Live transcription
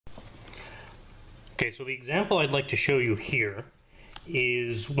Okay, so the example I'd like to show you here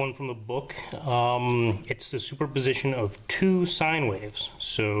is one from the book. It's the superposition of two sine waves.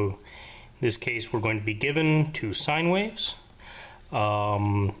 So in this case, we're going to be given two sine waves,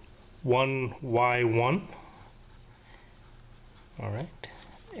 one y1, all right,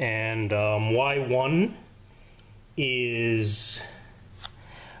 and y1 is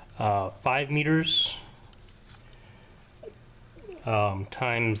 5 meters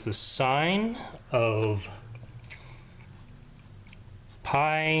times the sine of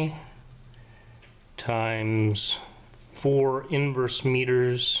pi times 4 inverse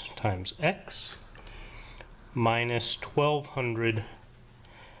meters times x minus 1200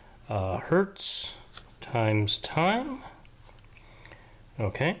 hertz times time.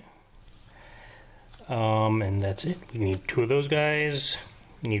 Okay. And that's it. We need two of those guys.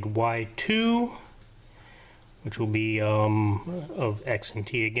 We need y2, which will be of x and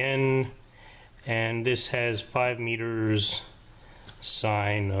t again. And this has 5 meters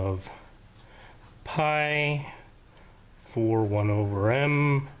sine of pi for 1 over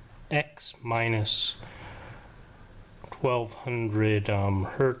m x minus 1200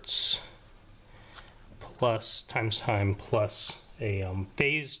 hertz plus times time plus a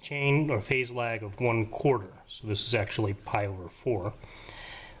phase change or phase lag of 1/4. So this is actually pi over 4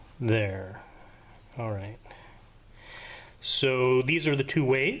 there. All right. So these are the two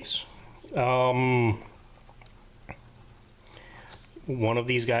waves. One of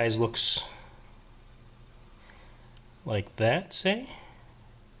these guys looks like that, say.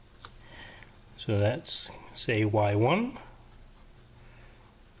 So that's, say, y1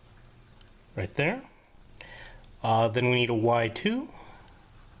 right there. Then we need a y2,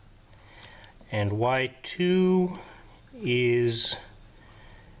 and y2 is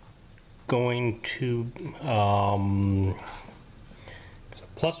going to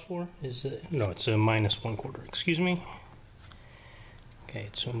plus 4 is it? No, it's a minus 1/4. Excuse me. Okay,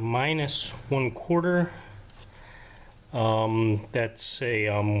 it's a minus 1/4. That's a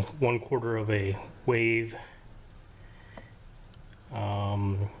 1/4 of a wave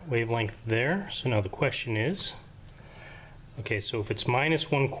wavelength there. So now the question is, okay, so if it's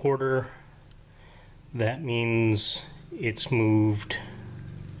minus 1/4, that means it's moved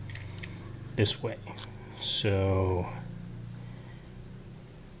this way. So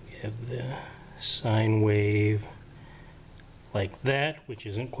we have the sine wave like that, which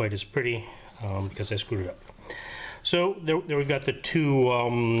isn't quite as pretty because I screwed it up. So there we've got the two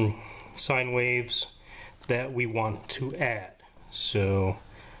sine waves that we want to add. So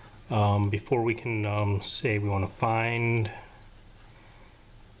before we can say we want to find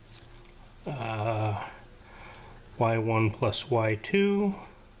y1 plus y2,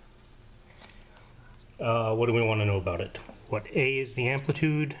 what do we want to know about it? What A is the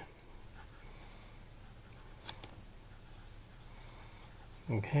amplitude?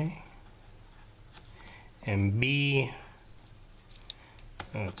 Okay. And B,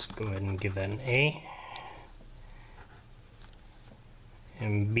 let's go ahead and give that an A.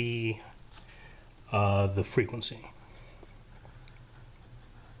 And B, the frequency.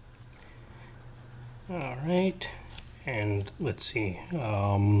 All right, and let's see.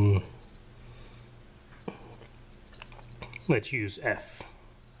 Let's use F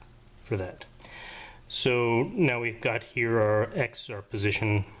for that. So now we've got here our X, our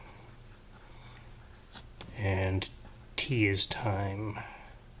position, and T is time.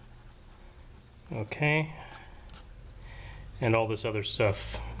 Okay. And all this other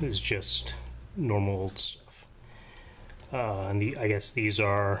stuff is just normal old stuff. And I guess these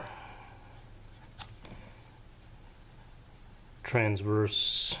are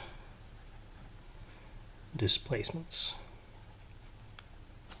transverse displacements.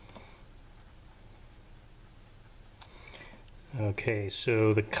 Okay,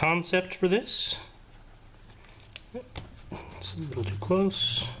 so the concept for this, it's a little too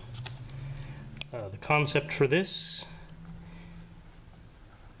close. The concept for this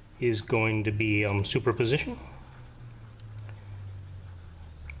is going to be superposition.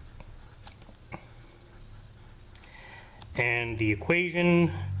 And the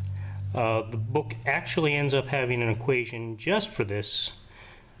equation, the book actually ends up having an equation just for this,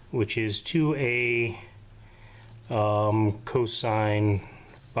 which is 2a cosine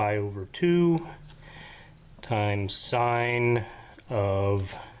phi over 2 times sine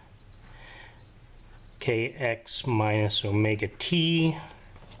of kx minus omega t.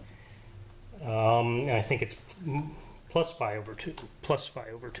 I think it's plus phi over 2.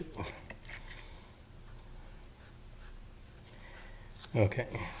 Okay.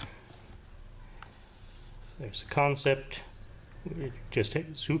 There's the concept. just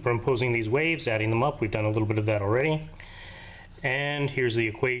superimposing these waves, adding them up. We've done a little bit of that already. And here's the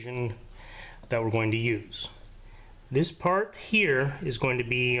equation that we're going to use. This part here is going to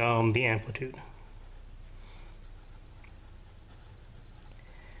be the amplitude,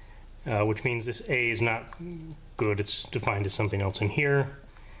 which means this A is not good. It's defined as something else in here.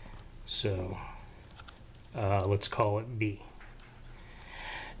 So let's call it B.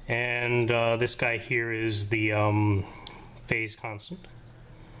 And this guy here is the phase constant.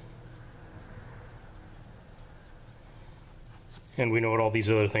 And we know what all these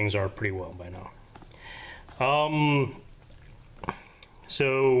other things are pretty well by now.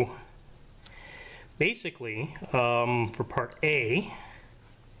 So basically, for part A,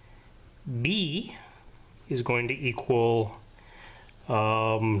 B is going to equal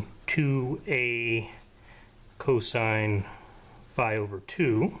 2A cosine phi over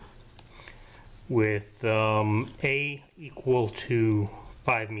 2, with A equal to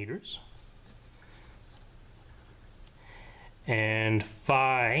 5 meters and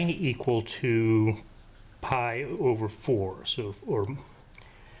phi equal to pi over 4. So,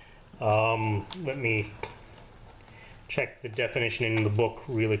 let me check the definition in the book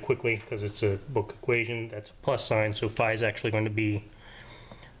really quickly, because it's a book equation. That's a plus sign, so phi is actually going to be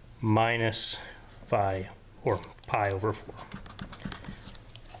minus phi, or pi over 4.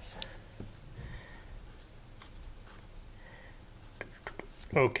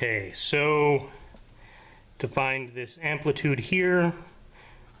 Okay, so to find this amplitude here,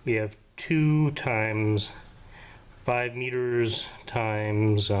 we have 2 times 5 meters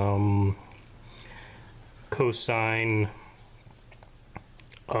times cosine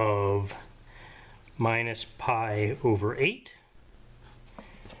of minus pi over 8,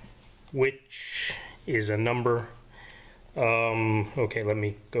 which is a number. Okay, let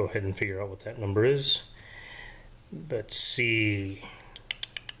me go ahead and figure out what that number is. Let's see.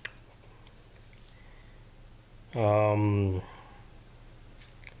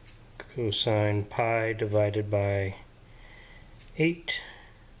 Cosine pi divided by 8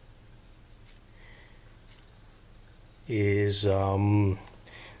 is,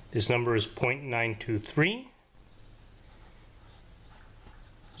 this number is 0.923,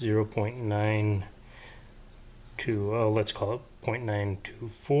 0.92, let's call it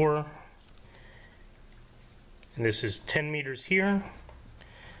 0.924, and this is 10 meters here.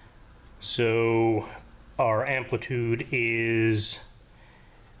 So our amplitude is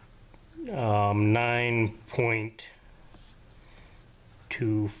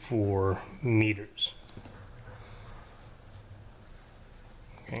 9.24 meters.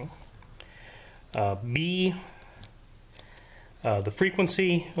 Okay. B, the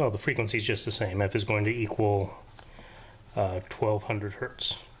frequency, well, the frequency is just the same. F is going to equal 1200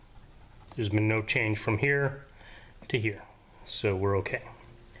 hertz. There's been no change from here to here, so we're okay.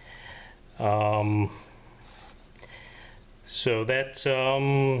 So that's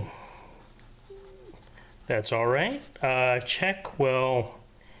all right. Check, well,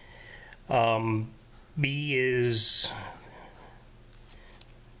 B is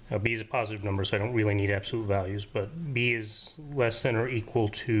a positive number, so I don't really need absolute values, but B is less than or equal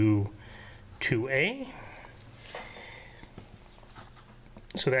to 2A.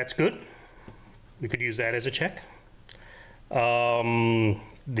 So that's good. We could use that as a check. The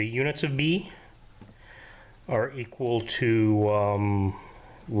units of B are equal to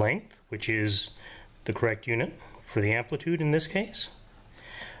length, which is the correct unit for the amplitude in this case.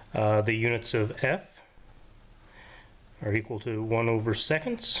 The units of F are equal to 1 over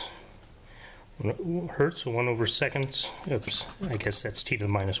seconds, hertz, so 1 over seconds, oops, I guess that's t to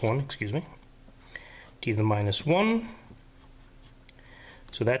the minus 1, excuse me, t to the minus 1,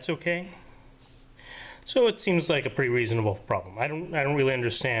 so that's okay. So it seems like a pretty reasonable problem. I don't really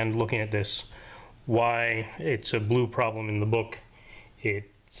understand, looking at this, why it's a blue problem in the book.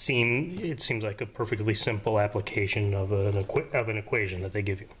 It seems like a perfectly simple application of an equation that they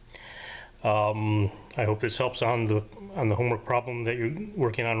give you. I hope this helps on the homework problem that you're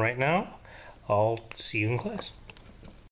working on right now. I'll see you in class.